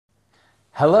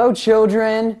Hello,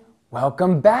 children.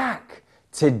 Welcome back.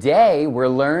 Today we're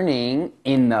learning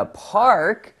in the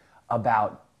park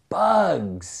about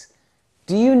bugs.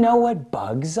 Do you know what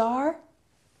bugs are?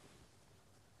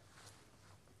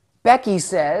 Becky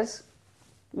says,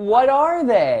 what are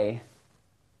they?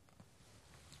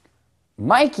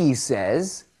 Mikey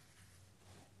says,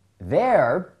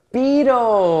 they're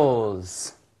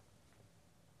beetles.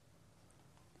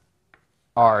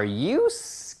 Are you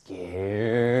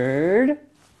scared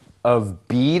of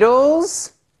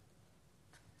beetles?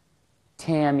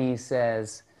 Tammy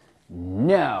says,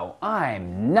 no,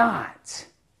 I'm not.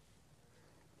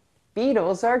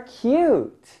 Beetles are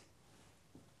cute.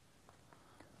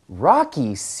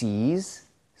 Rocky sees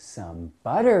some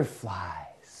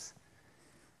butterflies.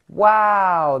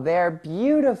 Wow, they're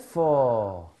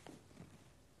beautiful.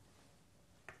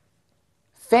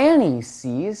 Fanny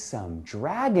sees some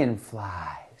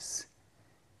dragonflies.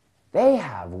 They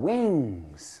have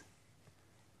wings.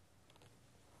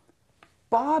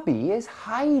 Bobby is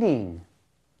hiding.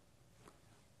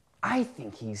 I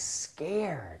think he's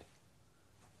scared.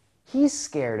 He's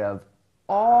scared of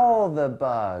all the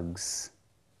bugs.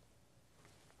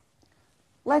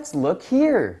 Let's look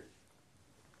here.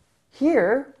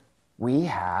 Here we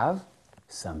have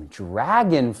some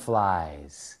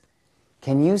dragonflies.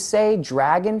 Can you say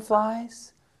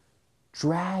dragonflies?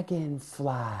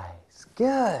 Dragonflies.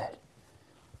 Good.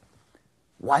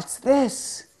 What's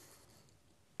this?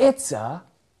 It's a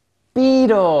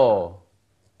beetle.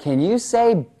 Can you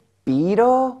say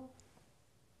beetle?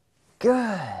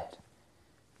 Good.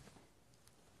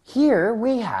 Here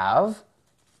we have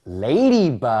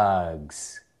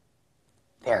ladybugs.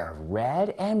 They're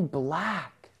red and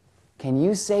black. Can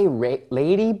you say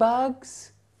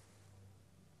ladybugs?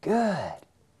 Good.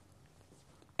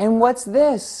 And what's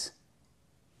this?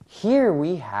 Here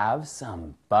we have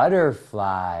some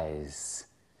butterflies.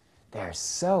 They're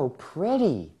so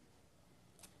pretty.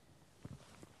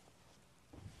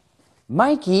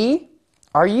 Mikey,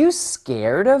 are you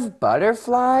scared of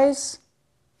butterflies?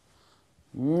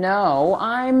 No,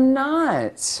 I'm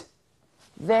not.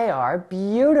 They are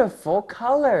beautiful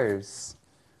colors.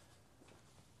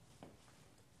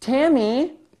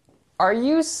 Tammy, are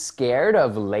you scared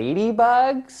of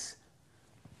ladybugs?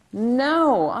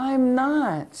 No, I'm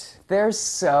not. They're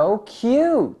so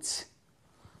cute.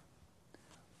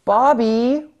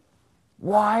 Bobby,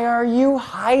 why are you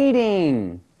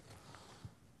hiding?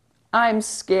 I'm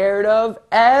scared of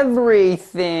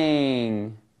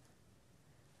everything.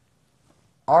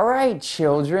 All right,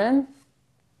 children.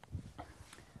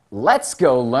 Let's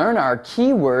go learn our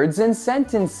keywords and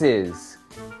sentences.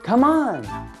 Come on.